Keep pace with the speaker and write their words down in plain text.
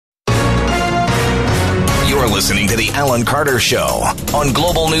listening to The Alan Carter Show on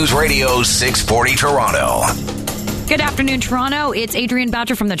Global News Radio 640 Toronto. Good afternoon, Toronto. It's Adrienne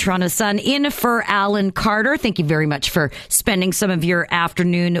Batra from the Toronto Sun in for Alan Carter. Thank you very much for spending some of your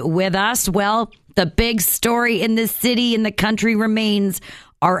afternoon with us. Well, the big story in this city, in the country, remains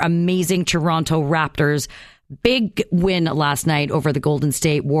our amazing Toronto Raptors. Big win last night over the Golden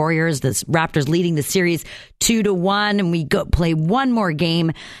State Warriors. The Raptors leading the series 2-1, and we play one more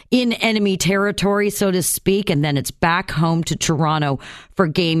game in enemy territory, so to speak, and then it's back home to Toronto for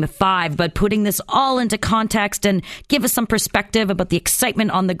Game 5. But putting this all into context and give us some perspective about the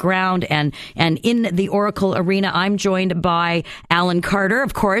excitement on the ground and in the Oracle Arena, I'm joined by Alan Carter,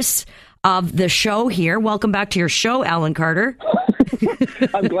 of course, of the show here. Welcome back to your show, Alan Carter.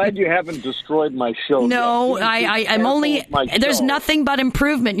 I'm glad you haven't destroyed my show. No, I'm only, there's nothing but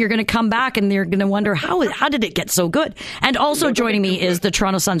improvement. You're going to come back and you're going to wonder, how did it get so good? And also joining me is the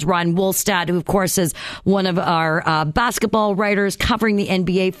Toronto Sun's Ryan Wolstat, who, of course, is one of our basketball writers covering the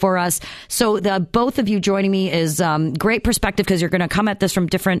NBA for us. So both of you joining me is great perspective because you're going to come at this from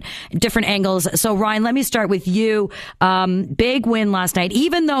different angles. So, Ryan, let me start with you. Big win last night,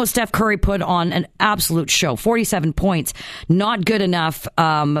 even though Steph Curry put on an absolute show, 47 points, not good enough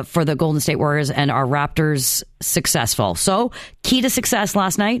for the Golden State Warriors, and our Raptors successful. So, key to success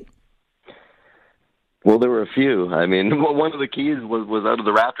last night? Well, there were a few. I mean, one of the keys was out of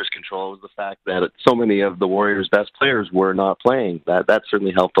the Raptors' control, was the fact that so many of the Warriors' best players were not playing. That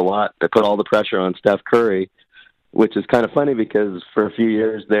certainly helped a lot. They put all the pressure on Steph Curry, which is kind of funny because for a few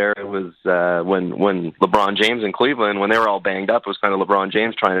years there, it was when LeBron James in Cleveland, when they were all banged up, it was kind of LeBron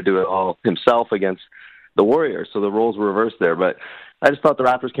James trying to do it all himself against the Warriors. So the roles were reversed there. But I just thought the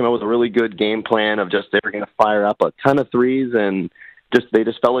Raptors came up with a really good game plan of just they were going to fire up a ton of threes, and they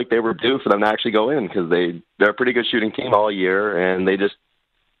just felt like they were due for them to actually go in because they're a pretty good shooting team all year, and they just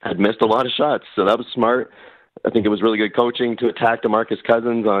had missed a lot of shots. So that was smart. I think it was really good coaching to attack DeMarcus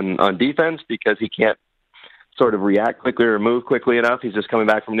Cousins on defense because he can't sort of react quickly or move quickly enough. He's just coming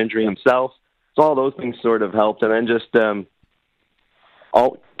back from an injury himself. So all those things sort of helped. And then just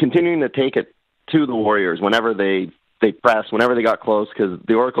continuing to take it to the Warriors whenever they pressed, whenever they got close, because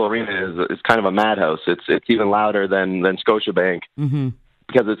the Oracle Arena is kind of a madhouse. It's even louder than Scotiabank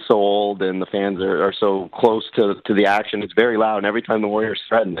because it's so old and the fans are so close to the action. It's very loud, and every time the Warriors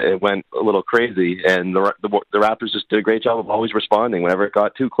threatened, it went a little crazy. And the Raptors just did a great job of always responding whenever it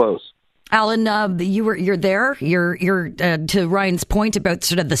got too close. Alan, you're there. You're to Ryan's point about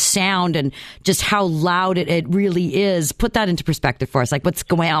sort of the sound and just how loud it really is. Put that into perspective for us. Like what's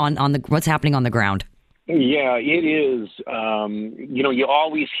going on what's happening on the ground. Yeah, it is. You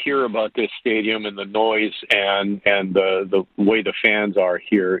always hear about this stadium and the noise and the way the fans are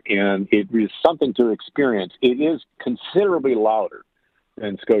here, and it is something to experience. It is considerably louder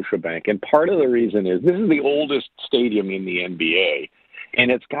than Scotiabank, and part of the reason is this is the oldest stadium in the NBA, and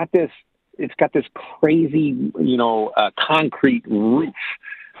it's got this crazy, concrete roof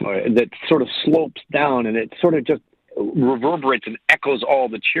that sort of slopes down, and it sort of just reverberates and echoes all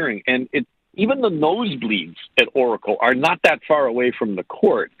the cheering. And even the nosebleeds at Oracle are not that far away from the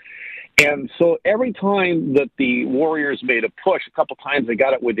court. And so every time that the Warriors made a push, a couple times they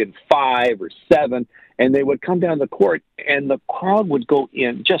got it within 5 or 7, and they would come down the court, and the crowd would go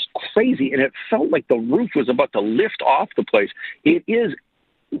in just crazy, and it felt like the roof was about to lift off the place. It is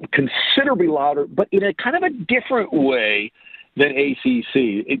considerably louder, but in a kind of a different way than ACC.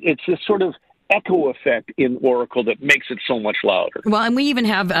 It's this sort of echo effect in Oracle that makes it so much louder. Well, and we even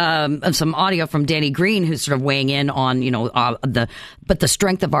have some audio from Danny Green, who's sort of weighing in on the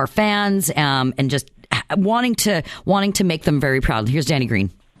strength of our fans and just wanting to make them very proud. Here's Danny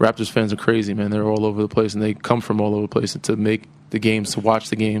Green. Raptors fans are crazy, man. They're all over the place, and they come from all over the place to make the games, to watch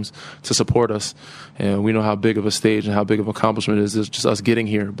the games, to support us. And we know how big of a stage and how big of an accomplishment it is. It's just us getting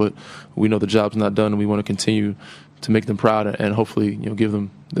here, but we know the job's not done, and we want to continue to make them proud and hopefully give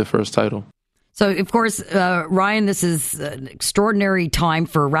them their first title. So, of course, Ryan, this is an extraordinary time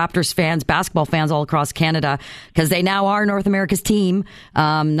for Raptors fans, basketball fans all across Canada, because they now are North America's team,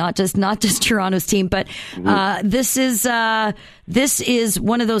 not just Toronto's team. But this is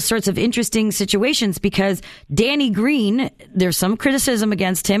one of those sorts of interesting situations because Danny Green, there's some criticism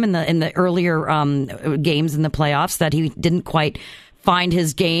against him in the earlier games in the playoffs that he didn't quite find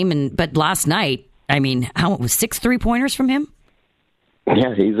his game. But last night, I mean, it was 6 3-pointers from him?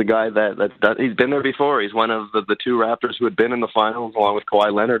 Yeah, he's a guy that he's been there before. He's one of the two Raptors who had been in the finals, along with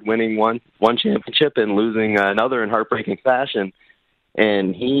Kawhi Leonard, winning one championship and losing another in heartbreaking fashion.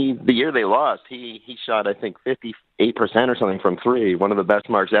 And the year they lost, he shot, I think, 58% or something from three, one of the best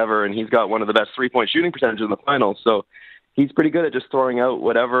marks ever. And he's got one of the best 3-point shooting percentages in the finals. So he's pretty good at just throwing out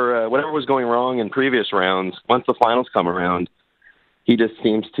whatever was going wrong in previous rounds. Once the finals come around, he just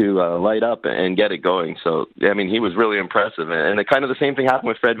seems to light up and get it going. So, I mean, he was really impressive. And kind of the same thing happened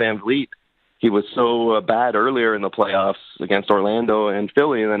with Fred VanVleet. He was so bad earlier in the playoffs against Orlando and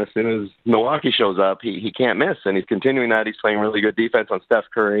Philly, and then as soon as Milwaukee shows up, he can't miss, and he's continuing that. He's playing really good defense on Steph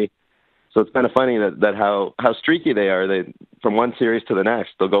Curry. So it's kind of funny that how streaky they are. They from one series to the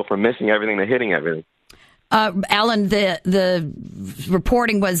next, they'll go from missing everything to hitting everything. Alan, the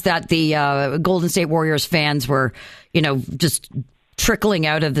reporting was that the Golden State Warriors fans were, just trickling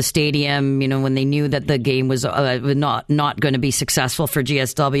out of the stadium, when they knew that the game was not going to be successful for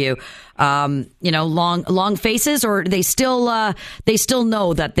GSW. Long faces, or they still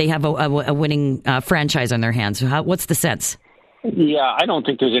know that they have a winning franchise on their hands. What's the sense? Yeah, I don't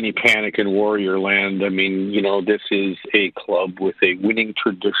think there's any panic in Warrior land. I mean, this is a club with a winning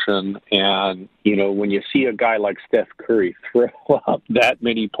tradition. And, when you see a guy like Steph Curry throw up that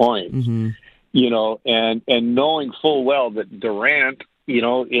many points, and knowing full well that Durant,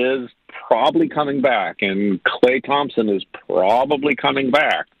 is probably coming back and Klay Thompson is probably coming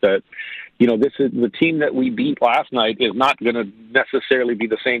back, that, this is the team that we beat last night is not going to necessarily be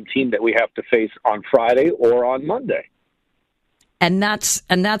the same team that we have to face on Friday or on Monday. And that's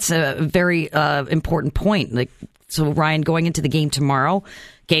a very important point. So Ryan, going into the game tomorrow,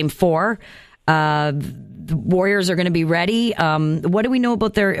 Game 4, the Warriors are going to be ready. What do we know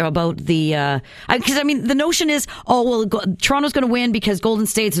about the? Because the notion is, Toronto's going to win because Golden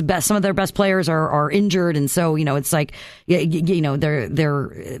State's some of their best players are injured, and so it's like they're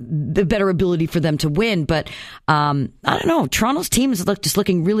the better ability for them to win. But I don't know. Toronto's team is just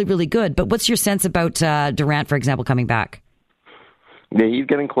looking really, really good. But what's your sense about Durant, for example, coming back? Yeah, he's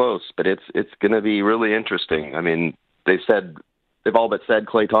getting close, but it's going to be really interesting. I mean, they've all but said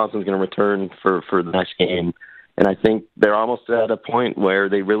Klay Thompson's going to return for the next game, and I think they're almost at a point where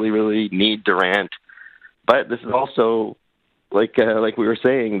they really, really need Durant. But this is also, like we were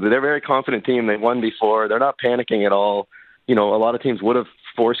saying, they're a very confident team. They've won before. They're not panicking at all. A lot of teams would have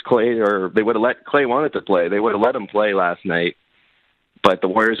forced Klay, or they would have let Klay wanted to play. They would have let him play last night. But the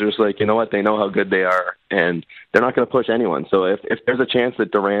Warriors are just like, you know what? They know how good they are, and they're not going to push anyone. So if there's a chance that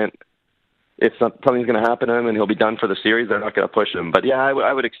Durant, if something's going to happen to him and he'll be done for the series, they're not going to push him. But yeah,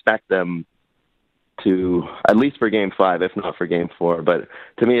 I would expect them to, at least for Game 5, if not for Game 4. But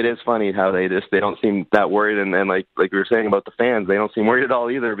to me, it is funny how they don't seem that worried, and like we were saying about the fans, they don't seem worried at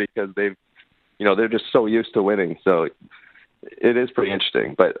all either, because they're just so used to winning. So it is pretty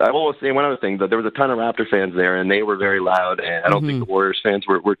interesting. But I will say one other thing, that there was a ton of Raptor fans there, and they were very loud, and I don't think the Warriors fans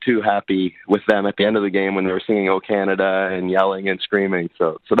were too happy with them at the end of the game when they were singing "Oh Canada" and yelling and screaming.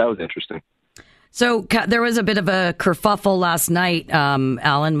 So that was interesting. So there was a bit of a kerfuffle last night.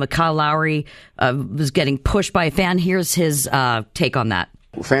 Alan, Kyle Lowry was getting pushed by a fan. Here's his take on that.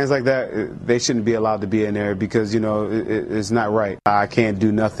 Fans like that, they shouldn't be allowed to be in there because, it's not right. I can't do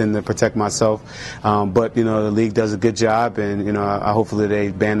nothing to protect myself. But, the league does a good job, and, hopefully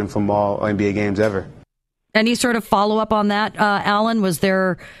they ban them from all NBA games ever. Any sort of follow-up on that, Alan? Was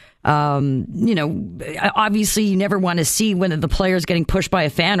there, obviously you never want to see when the player's getting pushed by a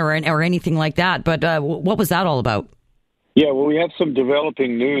fan or anything like that. But what was that all about? Yeah, well, we have some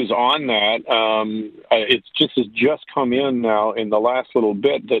developing news on that. It's just come in now in the last little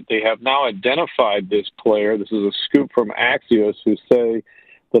bit that they have now identified this player. This is a scoop from Axios, who say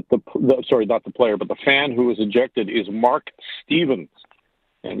that not the player, but the fan who was ejected is Mark Stevens.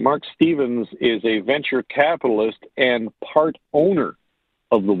 And Mark Stevens is a venture capitalist and part owner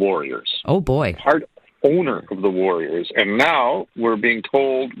of the Warriors. Oh, boy. Part owner of the Warriors. And now we're being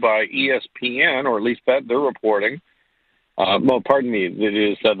told by ESPN, or at least that they're reporting, pardon me, it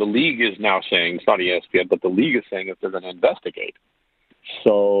is the league is now saying, it's not ESPN, but the league is saying that they're going to investigate.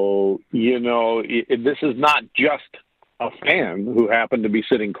 So, this is not just a fan who happened to be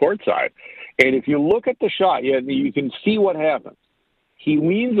sitting courtside. And if you look at the shot, you can see what happens. He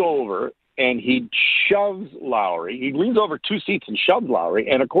leans over and he shoves Lowry. He leans over 2 seats and shoves Lowry.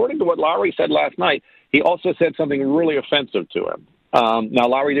 And according to what Lowry said last night, he also said something really offensive to him. Now,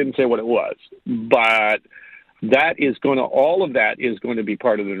 Lowry didn't say what it was, but all of that is going to be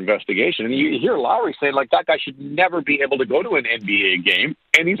part of the investigation. And you hear Lowry say, that guy should never be able to go to an NBA game,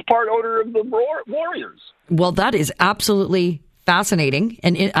 and he's part owner of the Warriors. Well, that is absolutely fascinating,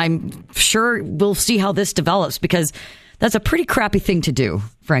 and I'm sure we'll see how this develops, because that's a pretty crappy thing to do,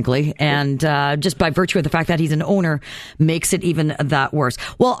 frankly. And just by virtue of the fact that he's an owner makes it even that worse.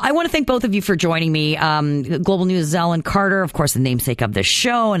 Well, I want to thank both of you for joining me. Global News' Alan Carter, of course, the namesake of this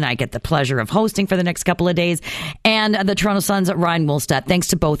show, and I get the pleasure of hosting for the next couple of days. And the Toronto Sun's Ryan Wolstat. Thanks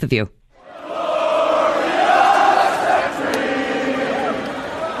to both of you.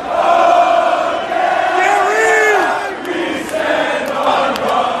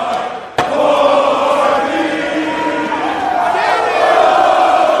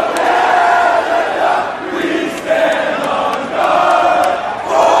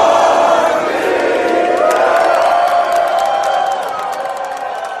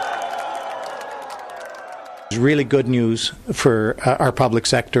 really good news for our public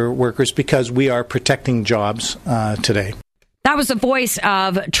sector workers because we are protecting jobs today. That was the voice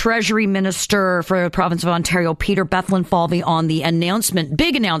of Treasury Minister for the province of Ontario, Peter Bethlenfalvy, on the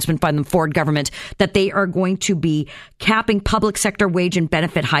big announcement by the Ford government that they are going to be capping public sector wage and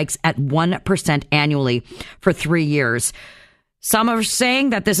benefit hikes at 1% annually for 3 years. Some are saying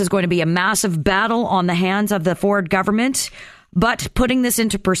that this is going to be a massive battle on the hands of the Ford government. But putting this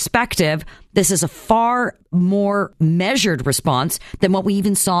into perspective, this is a far more measured response than what we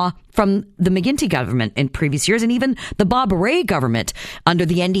even saw from the McGuinty government in previous years, and even the Bob Rae government under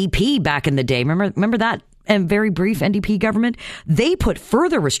the NDP back in the day. Remember that very brief NDP government? They put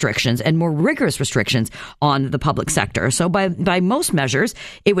further restrictions and more rigorous restrictions on the public sector. So by most measures,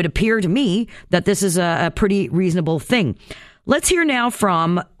 it would appear to me that this is a pretty reasonable thing. Let's hear now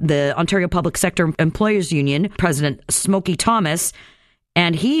from the Ontario Public Sector Employers Union President Smokey Thomas,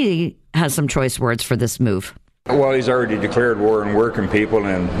 and he has some choice words for this move. Well, he's already declared war on working people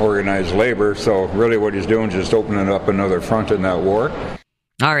and organized labor, so really what he's doing is just opening up another front in that war.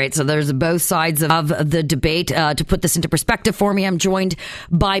 All right, so there's both sides of the debate. To put this into perspective for me, I'm joined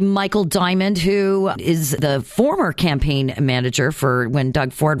by Michael Diamond, who is the former campaign manager for when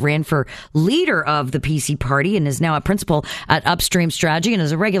Doug Ford ran for leader of the PC party and is now a principal at Upstreet Strategy and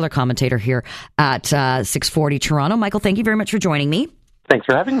is a regular commentator here at 640 Toronto. Michael, thank you very much for joining me. Thanks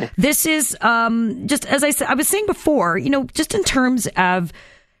for having me. This is just as I was saying before, just in terms of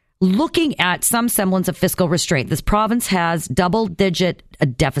looking at some semblance of fiscal restraint. This province has double-digit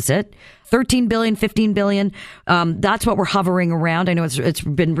deficit, 13 billion, 15 billion. That's what we're hovering around. I know it's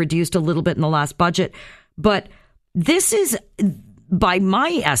been reduced a little bit in the last budget, but this is, by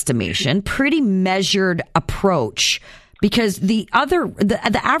my estimation, pretty measured approach because the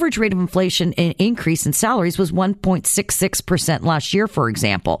average rate of inflation increase in salaries was 1.66% last year, for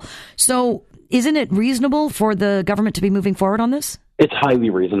example. So isn't it reasonable for the government to be moving forward on this? It's highly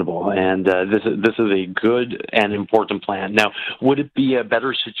reasonable, and this is a good and important plan. Now, would it be a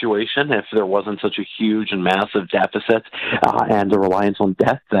better situation if there wasn't such a huge and massive deficit and a reliance on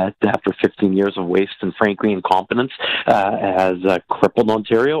debt that after 15 years of waste and, frankly, incompetence has crippled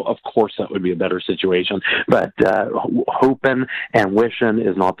Ontario? Of course that would be a better situation, but hoping and wishing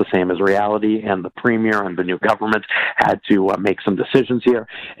is not the same as reality, and the Premier and the new government had to make some decisions here,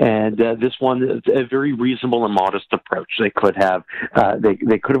 and this one is a very reasonable and modest approach. They could have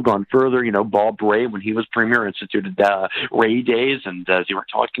they could have gone further. Bob Rae, when he was Premier, instituted Rae Days, and as you were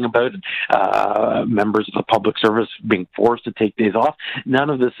talking about, members of the public service being forced to take days off. None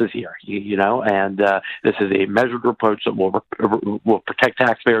of this is here, and this is a measured approach that will protect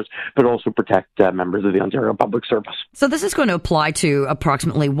taxpayers, but also protect members of the Ontario Public Service. So this is going to apply to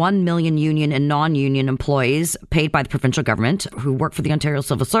approximately 1 million union and non-union employees paid by the provincial government who work for the Ontario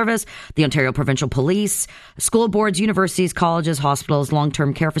Civil Service, the Ontario Provincial Police, school boards, universities, colleges, hospitals,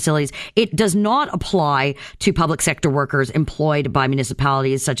 long-term care facilities. It does not apply to public sector workers employed by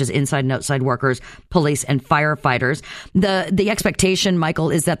municipalities such as inside and outside workers, police and firefighters. The expectation,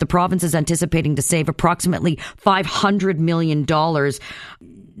 Michael, is that the province is anticipating to save approximately $500 million.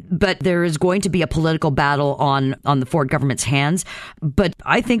 But there is going to be a political battle on the Ford government's hands. But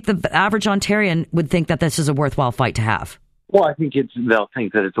I think the average Ontarian would think that this is a worthwhile fight to have. Well, I think they'll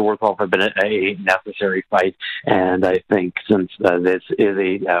think that it's a worthwhile fight, but a necessary fight. And I think since this is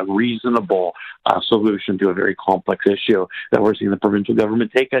a reasonable solution to a very complex issue that we're seeing the provincial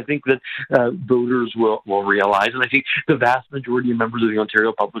government take, I think that voters will realize, and I think the vast majority of members of the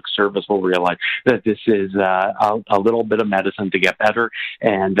Ontario Public Service will realize that this is a little bit of medicine to get better,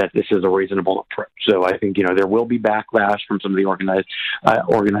 and that this is a reasonable approach. So I think there will be backlash from some of the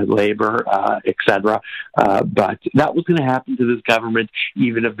organized labor, etc. But that was going to happen to this government,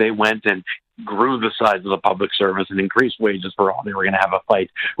 even if they went and grew the size of the public service and increased wages for all. They were going to have a fight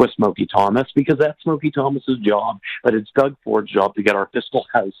with Smokey Thomas, because that's Smokey Thomas's job, but it's Doug Ford's job to get our fiscal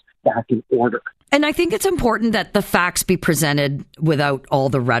house back in order. And I think it's important that the facts be presented without all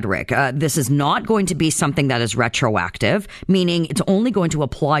the rhetoric. This is not going to be something that is retroactive, meaning it's only going to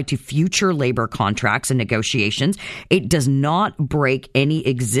apply to future labor contracts and negotiations. It does not break any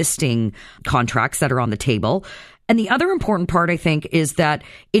existing contracts that are on the table. And the other important part, I think, is that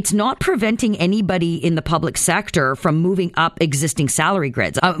it's not preventing anybody in the public sector from moving up existing salary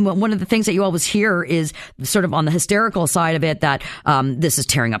grids. One of the things that you always hear is sort of on the hysterical side of it that this is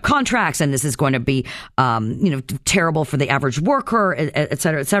tearing up contracts and this is going to be, terrible for the average worker, et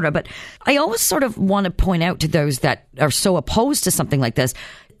cetera, et cetera. But I always sort of want to point out to those that are so opposed to something like this,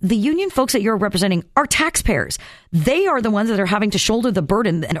 the union folks that you're representing are taxpayers. They are the ones that are having to shoulder the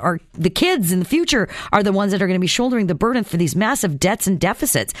burden, and the kids in the future are the ones that are going to be shouldering the burden for these massive debts and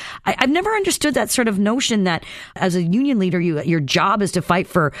deficits. I've never understood that sort of notion that as a union leader, your job is to fight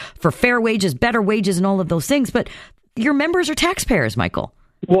for fair wages, better wages, and all of those things. But your members are taxpayers, Michael.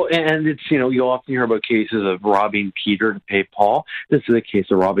 Well, and it's, you often hear about cases of robbing Peter to pay Paul. This is a case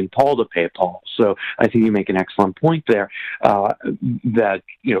of robbing Paul to pay Paul. So I think you make an excellent point there, that,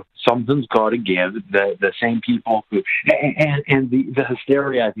 something's got to give. The same people who, and the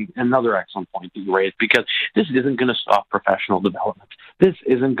hysteria, I think, another excellent point that you raised, because this isn't going to stop professional development. This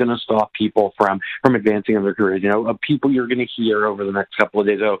isn't going to stop people from advancing in their careers. People you're going to hear over the next couple of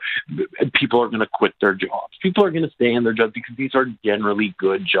days, people are going to quit their jobs. People are going to stay in their jobs because these are generally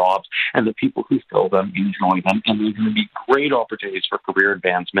good jobs, and the people who fill them enjoy them, and there's going to be great opportunities for career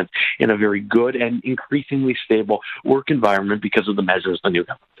advancement in a very good and increasingly stable work environment because of the measures the new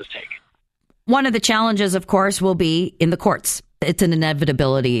government has taken. One of the challenges, of course, will be in the courts. It's an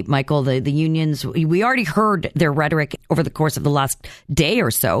inevitability, Michael. The unions, we already heard their rhetoric over the course of the last day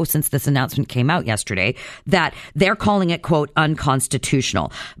or so since this announcement came out yesterday, that they're calling it, quote,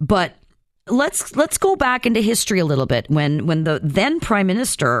 unconstitutional. But let's go back into history a little bit. When the then Prime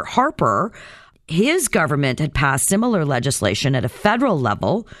Minister Harper, his government had passed similar legislation at a federal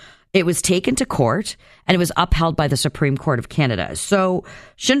level. It was taken to court and it was upheld by the Supreme Court of Canada. So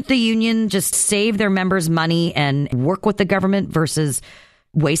shouldn't the union just save their members' money and work with the government versus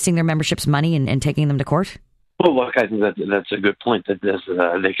wasting their membership's money and taking them to court? Well, look, I think that's a good point, that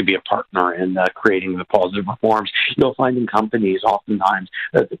they could be a partner in creating the positive reforms. You'll find in companies oftentimes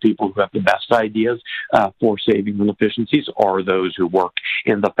that the people who have the best ideas for savings and efficiencies are those who work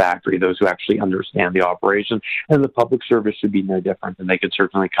in the factory, those who actually understand the operation. And the public service should be no different, and they could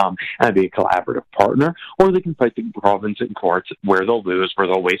certainly come and be a collaborative partner, or they can fight the province in courts where they'll lose, where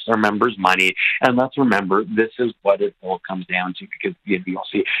they'll waste their members' money. And let's remember, this is what it all comes down to, because you'll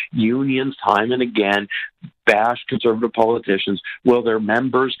see unions time and again bash conservative politicians. Well, their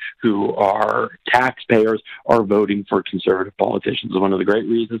members who are taxpayers are voting for conservative politicians. One of the great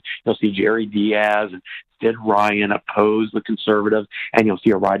reasons you'll see Jerry Diaz and Sid Ryan oppose the conservatives, and you'll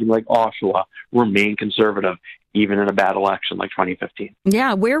see a riding like Oshawa remain conservative, even in a bad election like 2015.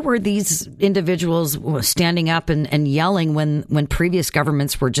 Yeah, where were these individuals standing up and yelling when previous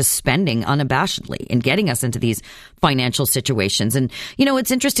governments were just spending unabashedly and getting us into these financial situations? And, it's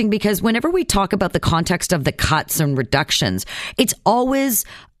interesting because whenever we talk about the context of the cuts and reductions, it's always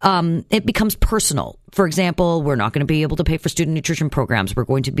it becomes personal. For example, we're not going to be able to pay for student nutrition programs. We're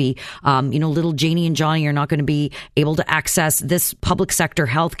going to be, little Janie and Johnny are not going to be able to access this public sector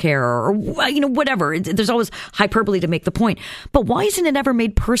healthcare or whatever. There's always hyperbole to make the point. But why isn't it ever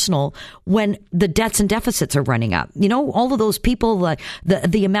made personal when the debts and deficits are running up? All of those people,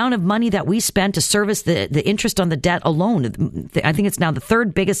 the amount of money that we spend to service the interest on the debt alone, I think it's now the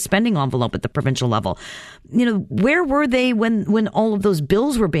third biggest spending envelope at the provincial level. Where were they when all of those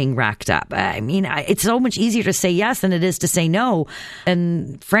bills were being racked up? It's so much easier to say yes than it is to say no.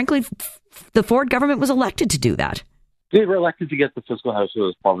 And frankly, the Ford government was elected to do that. They were elected to get the fiscal house of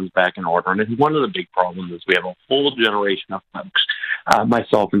this province back in order. And one of the big problems is we have a whole generation of folks,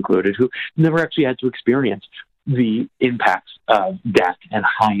 myself included, who never actually had to experience the impacts of debt and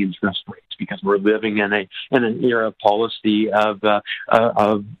high interest rates, because we're living in an era of policy of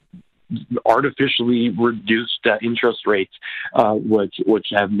artificially reduced interest rates, which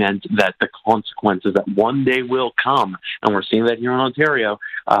have meant that the consequences that one day will come, and we're seeing that here in Ontario,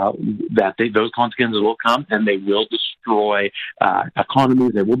 those consequences will come and they will destroy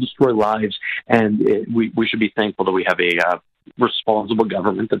economies, they will destroy lives, and we should be thankful that we have a responsible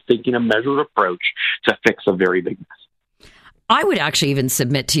government that's taking a measured approach to fix a very big mess. I would actually even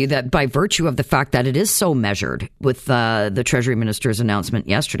submit to you that by virtue of the fact that it is so measured with the Treasury Minister's announcement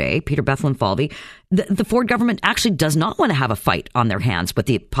yesterday, Peter Bethlenfalvy, the Ford government actually does not want to have a fight on their hands with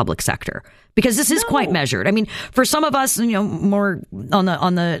the public sector, because this is quite measured. For some of us, more on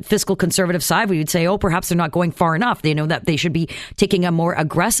the fiscal conservative side, we would say, perhaps they're not going far enough. They know that they should be taking a more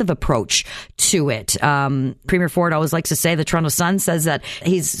aggressive approach to it. Premier Ford always likes to say, the Toronto Sun says that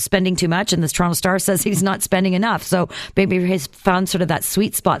he's spending too much, and the Toronto Star says he's not spending enough. So maybe he's found sort of that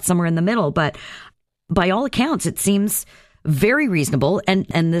sweet spot somewhere in the middle. But by all accounts, it seems very reasonable, and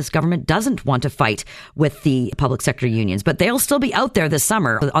this government doesn't want to fight with the public sector unions, but they'll still be out there this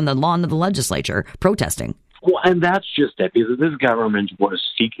summer on the lawn of the legislature protesting. Well, and that's just it, because if this government was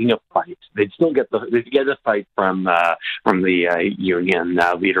seeking a fight, they'd get a fight from the union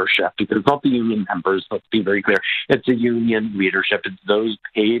leadership, because it's not the union members. Let's be very clear. It's the union leadership. It's those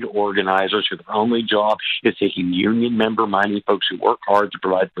paid organizers whose only job is taking union member money, folks who work hard to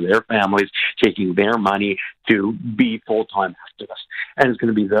provide for their families, taking their money to be full-time activists. And it's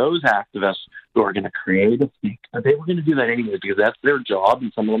going to be those activists who are going to create a stink. They were going to do that anyway, because that's their job,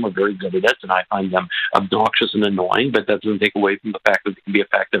 and some of them are very good at it, and I find them obnoxious and annoying, but that doesn't take away from the fact that they can be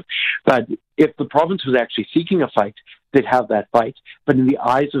effective. But if the province was actually seeking a fight, they'd have that fight. But in the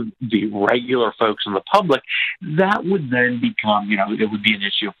eyes of the regular folks and the public, that would then become, it would be an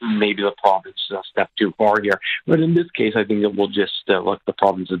issue. Maybe the province stepped too far here. But in this case, I think it will just look the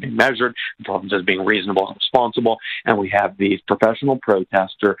province as being measured, the province as being reasonable and responsible, and we have these professional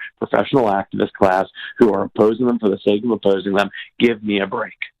protester, professional activist class who are opposing them for the sake of opposing them. Give me a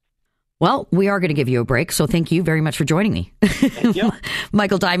break. Well, we are going to give you a break, so thank you very much for joining me. Thank you.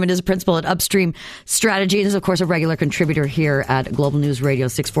 Michael Diamond is a principal at Upstreet Strategy and is, of course, a regular contributor here at Global News Radio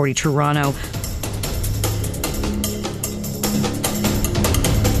 640 Toronto.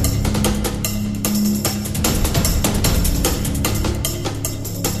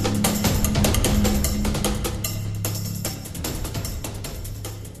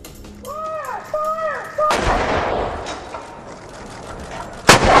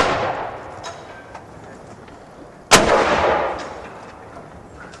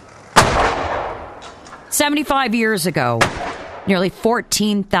 "75 years ago, nearly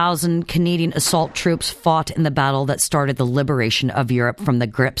 14,000 Canadian assault troops fought in the battle that started the liberation of Europe from the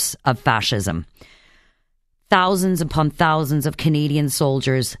grips of fascism. Thousands upon thousands of Canadian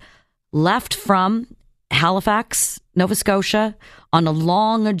soldiers left from Halifax, Nova Scotia, on a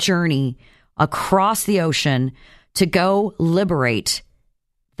long journey across the ocean to go liberate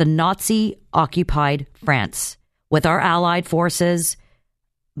the Nazi-occupied France. With our allied forces,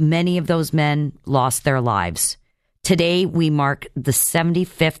 many of those men lost their lives. Today, we mark the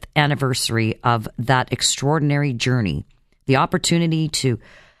 75th anniversary of that extraordinary journey. The opportunity to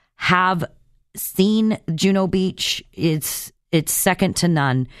have seen Juno Beach, it's second to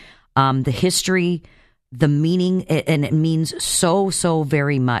none. The history, the meaning, and it means so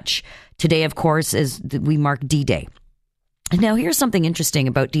very much. Today, of course, we mark D-Day. Now, here's something interesting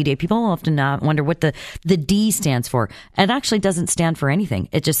about D-Day. People often wonder what the D stands for. It actually doesn't stand for anything.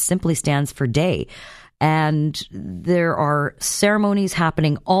 It just simply stands for day. And there are ceremonies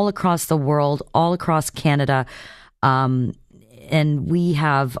happening all across the world, all across Canada. And we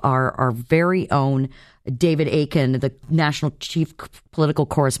have our very own David Akin, the National Chief Political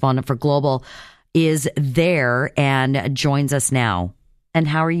Correspondent for Global, is there and joins us now. And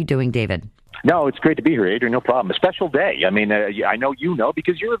how are you doing, David? No, it's great to be here, Adrienne. No problem. A special day. I mean, I know you know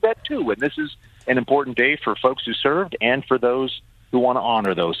because you're a vet too, and this is an important day for folks who served and for those who want to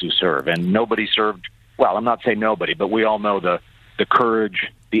honor those who serve. And nobody served, well, I'm not saying nobody, but we all know the courage,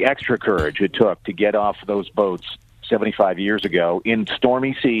 the extra courage it took to get off those boats 75 years ago in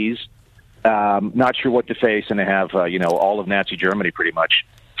stormy seas, not sure what to face, and to have, all of Nazi Germany pretty much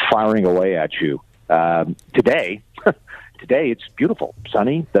firing away at you. Today, it's beautiful,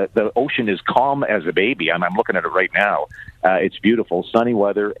 sunny. The ocean is calm as a baby. I'm looking at it right now. It's beautiful, sunny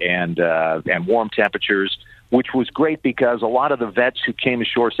weather and warm temperatures, which was great because a lot of the vets who came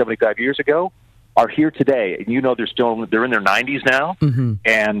ashore 75 years ago are here today. And they're in their 90s now, mm-hmm.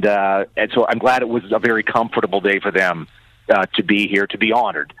 and so I'm glad it was a very comfortable day for them to be here, to be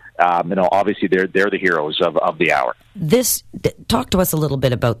honored. Obviously they're the heroes of the hour. Talk to us a little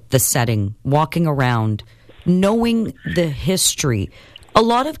bit about the setting, walking around, knowing the history. A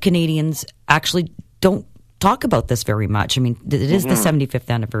lot of Canadians actually don't talk about this very much. I mean, it is the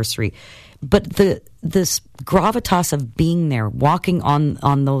 75th anniversary, but this gravitas of being there, walking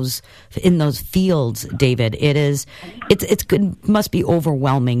in those fields, David, it must be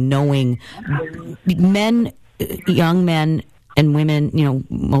overwhelming knowing men, young men and women,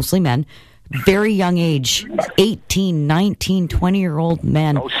 mostly men, very young age, 18, 19, 20-year-old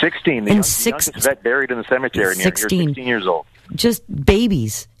men. Oh, 16. The youngest vet buried in the cemetery. 16. You're 16 years old. Just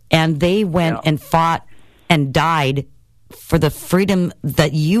babies. And they went and fought and died for the freedom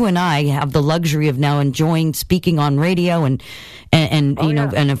that you and I have the luxury of now enjoying, speaking on radio and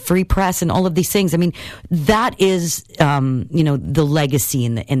a free press and all of these things. I mean, that is, the legacy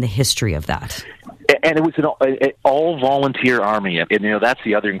in the history of that. And it was an all volunteer army. And, that's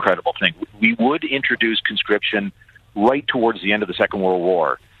the other incredible thing. We would introduce conscription right towards the end of the Second World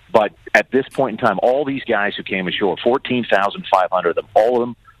War. But at this point in time, all these guys who came ashore, 14,500 of them, all of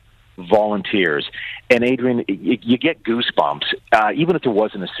them volunteers. And Adrienne, you get goosebumps. Even if there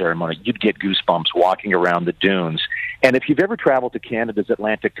wasn't a ceremony, you'd get goosebumps walking around the dunes. And if you've ever traveled to Canada's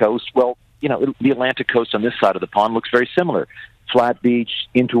Atlantic coast, well, the Atlantic coast on this side of the pond looks very similar. Flat beach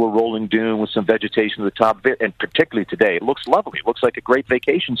into a rolling dune with some vegetation at the top, and particularly today, it looks lovely. It looks like a great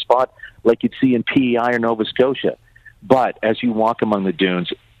vacation spot like you'd see in PEI or Nova Scotia. But as you walk among the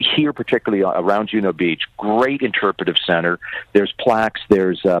dunes, here particularly around Juno Beach, great interpretive center. There's plaques,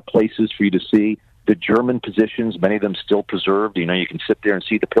 there's places for you to see. The German positions, many of them still preserved. You can sit there and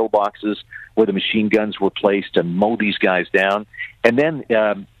see the pillboxes where the machine guns were placed and mow these guys down. And then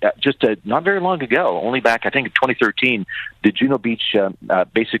not very long ago, only back, I think, in 2013, the Juno Beach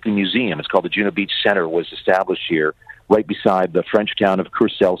basically museum, it's called the Juno Beach Center, was established here right beside the French town of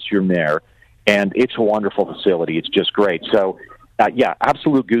Courcelles-sur-Mer. And it's a wonderful facility. It's just great. So,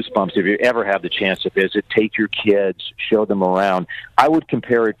 absolute goosebumps. If you ever have the chance to visit, take your kids, show them around. I would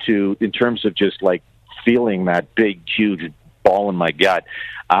compare it to, in terms of just like feeling that big, huge ball in my gut.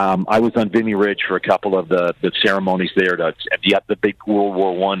 I was on Vimy Ridge for a couple of the ceremonies there at the big World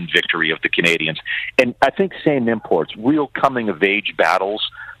War I victory of the Canadians. And I think same imports, real coming-of-age battles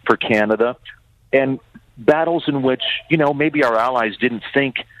for Canada, and battles in which, maybe our allies didn't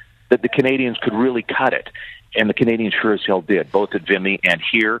think that the Canadians could really cut it. And the Canadians sure as hell did, both at Vimy and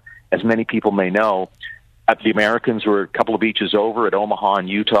here. As many people may know, the Americans were a couple of beaches over at Omaha in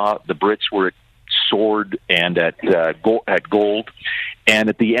Utah. The Brits were at Sword and at Gold. And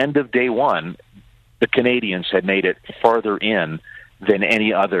at the end of day one, the Canadians had made it farther in than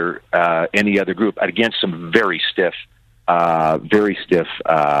any other group against some very stiff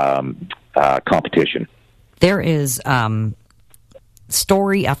competition. There is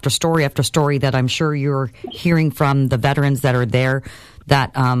story after story after story that I'm sure you're hearing from the veterans that are there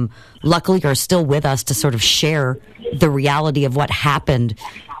that luckily are still with us to sort of share the reality of what happened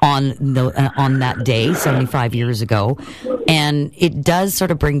on that day 75 years ago. And it does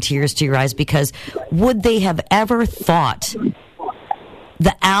sort of bring tears to your eyes, because would they have ever thought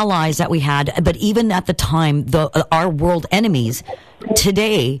the allies that we had, but even at the time, our world enemies,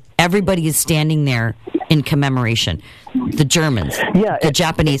 today everybody is standing there in commemoration. The Germans, the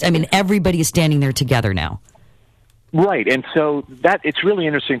Japanese. I mean, everybody is standing there together now. Right, and so that it's really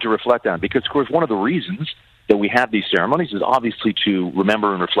interesting to reflect on, because, of course, one of the reasons that we have these ceremonies is obviously to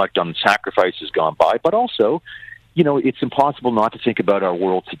remember and reflect on the sacrifices gone by, but also, it's impossible not to think about our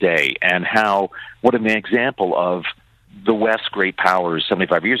world today and what an example of the West's great powers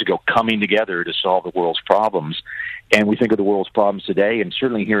 75 years ago coming together to solve the world's problems. And we think of the world's problems today, and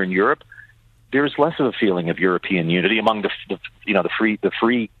certainly here in Europe, there's less of a feeling of European unity among the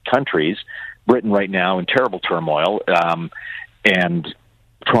free countries. Britain right now in terrible turmoil and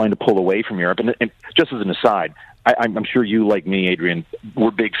trying to pull away from Europe. And just as an aside, I'm sure you, like me, Adrienne,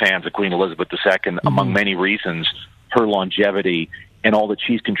 we're big fans of Queen Elizabeth II, among many reasons, her longevity and all that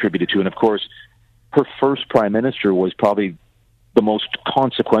she's contributed to. And, of course, her first prime minister was probably the most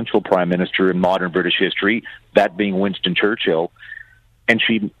consequential prime minister in modern British history, that being Winston Churchill. And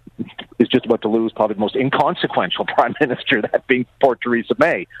she is just about to lose probably the most inconsequential prime minister, that being poor Theresa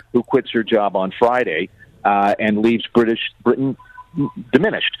May, who quits her job on Friday and leaves Britain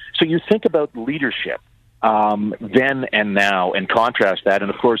diminished. So you think about leadership then and now and contrast that.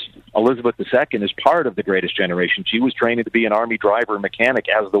 And, of course, Elizabeth II is part of the greatest generation. She was training to be an army driver and mechanic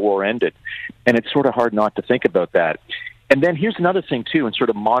as the war ended. And it's sort of hard not to think about that. And then here's another thing, too, in sort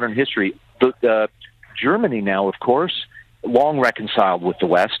of modern history. Germany now, of course, long reconciled with the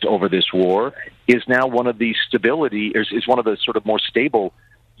West over this war, is now one of the is one of the sort of more stable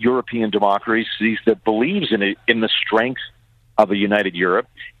European democracies that believes in the strength of a united Europe.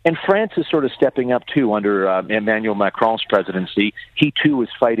 And France is sort of stepping up, too, under Emmanuel Macron's presidency. He, too, is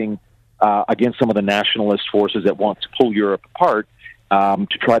fighting against some of the nationalist forces that want to pull Europe apart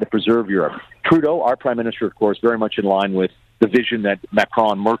to try to preserve Europe. Trudeau, our prime minister, of course, very much in line with the vision that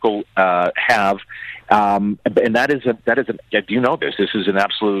Macron and Merkel have. And that is do you know this? This is an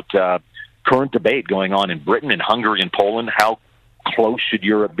absolute current debate going on in Britain, in Hungary, and Poland. How close should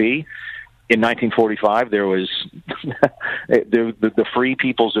Europe be? In 1945, there was the free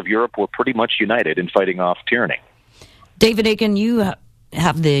peoples of Europe were pretty much united in fighting off tyranny. David Akin, you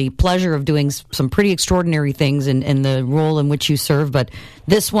have the pleasure of doing some pretty extraordinary things in the role in which you serve, but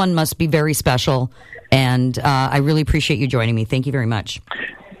this one must be very special, and I really appreciate you joining me. Thank you very much.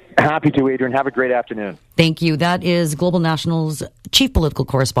 Happy to, Adrienne. Have a great afternoon. Thank you. That is Global National's Chief Political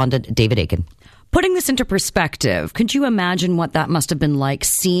Correspondent, David Akin. Putting this into perspective, could you imagine what that must have been like,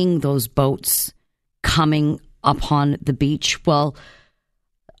 seeing those boats coming upon the beach? Well,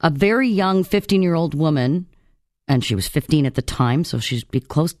 a very young 15-year-old woman, and she was 15 at the time, so she'd be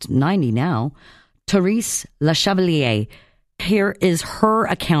close to 90 now, Therese Lechevalier. Here is her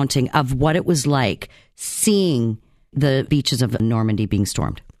accounting of what it was like seeing the beaches of Normandy being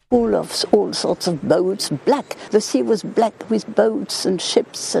stormed. All sorts of boats, black. The sea was black with boats and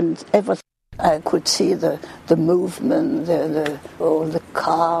ships and everything. I could see the movement, all the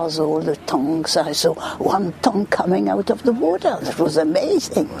cars, all the tanks. I saw one tank coming out of the water. That was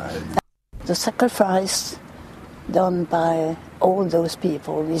amazing. The sacrifice done by all those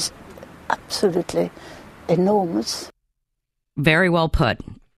people is absolutely enormous. Very well put.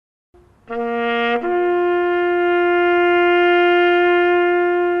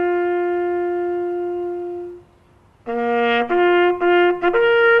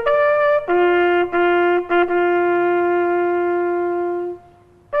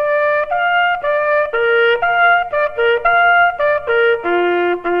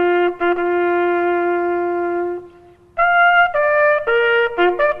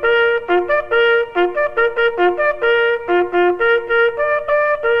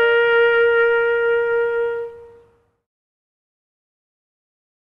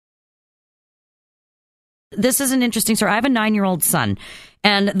 This is an interesting story. I have a 9-year-old son,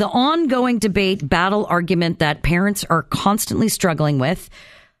 and the ongoing debate, battle, argument that parents are constantly struggling with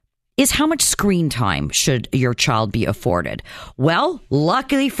is how much screen time should your child be afforded? Well,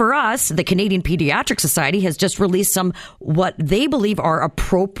 luckily for us, the Canadian Pediatric Society has just released some what they believe are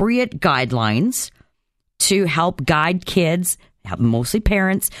appropriate guidelines to help guide kids, mostly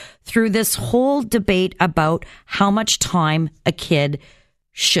parents, through this whole debate about how much time a kid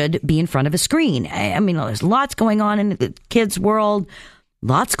should be in front of a screen. I mean, there's lots going on in the kids' world,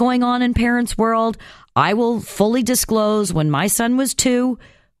 lots going on in parents' world. I will fully disclose, when my son was 2,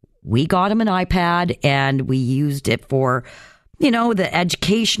 we got him an iPad and we used it for, the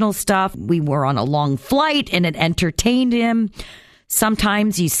educational stuff. We were on a long flight and it entertained him.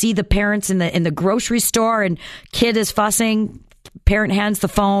 Sometimes you see the parents in the grocery store and kid is fussing, parent hands the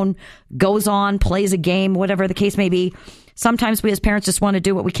phone, goes on, plays a game, whatever the case may be. Sometimes we as parents just want to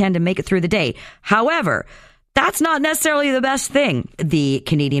do what we can to make it through the day. However, that's not necessarily the best thing. The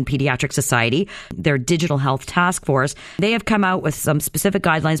Canadian Pediatric Society, their digital health task force, they have come out with some specific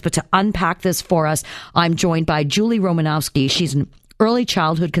guidelines. But to unpack this for us, I'm joined by Julie Romanowski. She's an early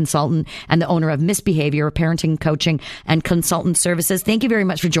childhood consultant and the owner of Miss Behaviour, parenting, coaching, and consultant services. Thank you very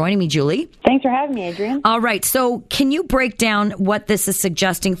much for joining me, Julie. Thanks for having me, Adrienne. All right. So can you break down what this is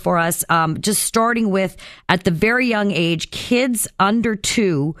suggesting for us? Just starting with, at the very young age, kids under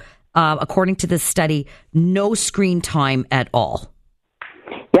 2, according to this study, no screen time at all.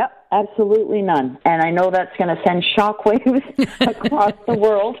 Yep, absolutely none. And I know that's going to send shockwaves across the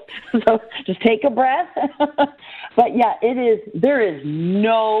world. So just take a breath. But yeah, there is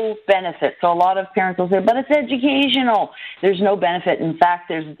no benefit. So a lot of parents will say, but it's educational. There's no benefit. In fact,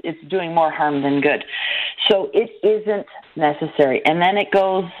 it's doing more harm than good. So it isn't necessary. And then it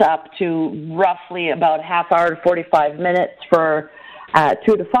goes up to roughly about half hour to 45 minutes for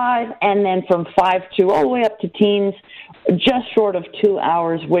 2 to 5, and then from 5 to all the way up to teens, just short of 2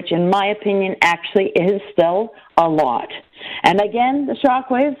 hours, which in my opinion actually is still a lot. And again, the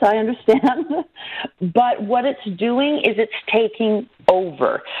shockwaves, I understand, but what it's doing is it's taking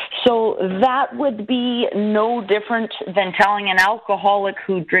over. So that would be no different than telling an alcoholic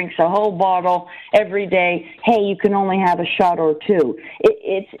who drinks a whole bottle every day, hey, you can only have a shot or 2.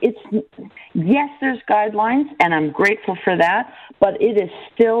 It's yes, there's guidelines, and I'm grateful for that, but it is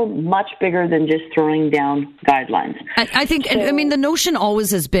still much bigger than just throwing down guidelines. I think, the notion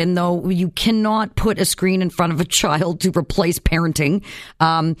always has been, though, you cannot put a screen in front of a child to replace parenting.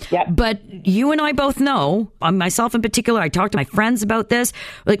 Yep. But you and I both know, myself in particular, I talk to my friends about this.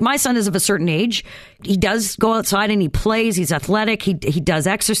 Like, my son is of a certain age. He does go outside and he plays. He's athletic. He does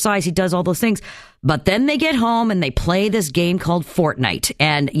exercise. He does all those things. But then they get home and they play this game called Fortnite.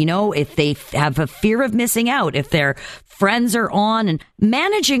 And, if they have a fear of missing out, if their friends are on, and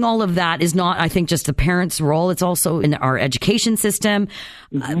managing all of that is not, I think, just the parent's role. It's also in our education system.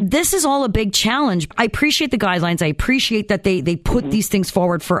 This is all a big challenge. I appreciate the guidelines. I appreciate that they put these things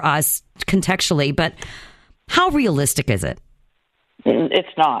forward for us contextually. But how realistic is it?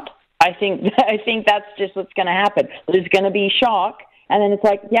 It's not. I think that's just what's going to happen. There's going to be shock. And then it's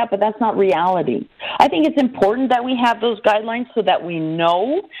like, yeah, but that's not reality. I think it's important that we have those guidelines so that we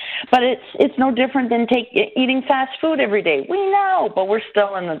know, but it's no different than eating fast food every day. We know, but we're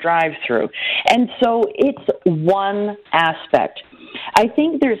still in the drive-through. And so it's one aspect. I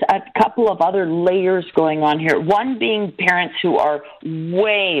think there's a couple of other layers going on here. One being parents who are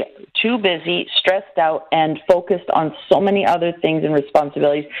way too busy, stressed out, and focused on so many other things and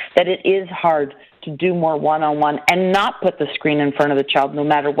responsibilities that it is hard to do more one-on-one and not put the screen in front of the child, no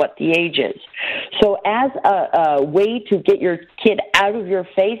matter what the age is. So as a way to get your kid out of your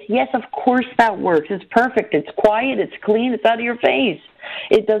face, yes, of course that works. It's perfect. It's quiet. It's clean. It's out of your face.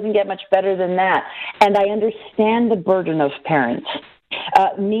 It doesn't get much better than that. And I understand the burden of parents.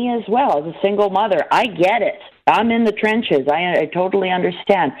 Me as well, as a single mother, I get it. I'm in the trenches. I totally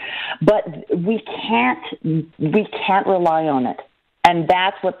understand. But we can't rely on it. And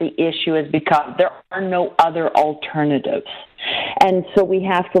that's what the issue is, because there are no other alternatives. And so we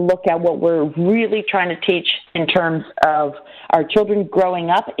have to look at what we're really trying to teach in terms of our children growing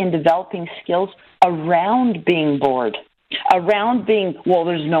up in developing skills around being bored, around being, well,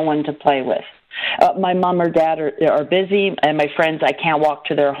 there's no one to play with. My mom or dad are busy, and my friends, I can't walk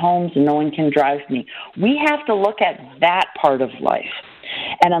to their homes, and no one can drive me. We have to look at that part of life.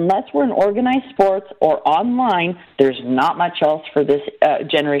 And unless we're in organized sports or online, there's not much else for this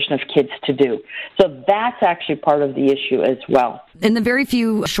generation of kids to do. So that's actually part of the issue as well. In the very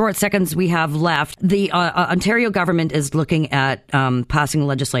few short seconds we have left, the Ontario government is looking at passing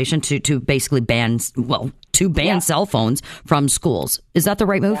legislation to basically ban cell phones from schools. Is that the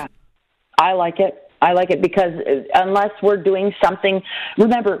right move? Yeah. I like it. I like it because unless we're doing something,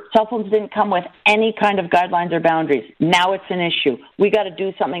 remember, cell phones didn't come with any kind of guidelines or boundaries. Now it's an issue. We got to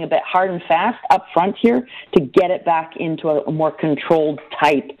do something a bit hard and fast up front here to get it back into a more controlled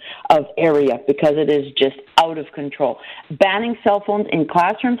type of area, because it is just out of control. Banning cell phones in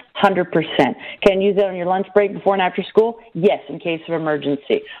classrooms, 100%. Can you use it on your lunch break before and after school? Yes, in case of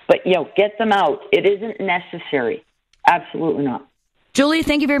emergency. But, get them out. It isn't necessary. Absolutely not. Julie,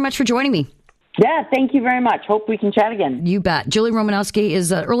 thank you very much for joining me. Yeah, thank you very much. Hope we can chat again. You bet. Julie Romanowski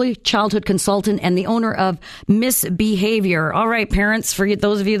is an early childhood consultant and the owner of Miss Behaviour. All right, parents, for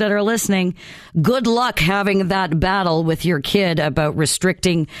those of you that are listening, good luck having that battle with your kid about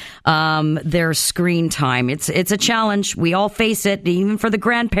restricting their screen time. It's a challenge. We all face it, even for the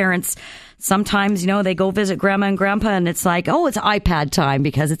grandparents. Sometimes, they go visit grandma and grandpa and it's like, oh, it's iPad time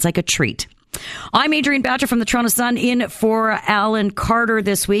because it's like a treat. I'm Adrienne Batra from the Toronto Sun, in for Alan Carter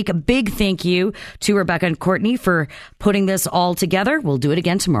this week. A big thank you to Rebecca and Courtney for putting this all together. We'll do it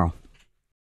again tomorrow.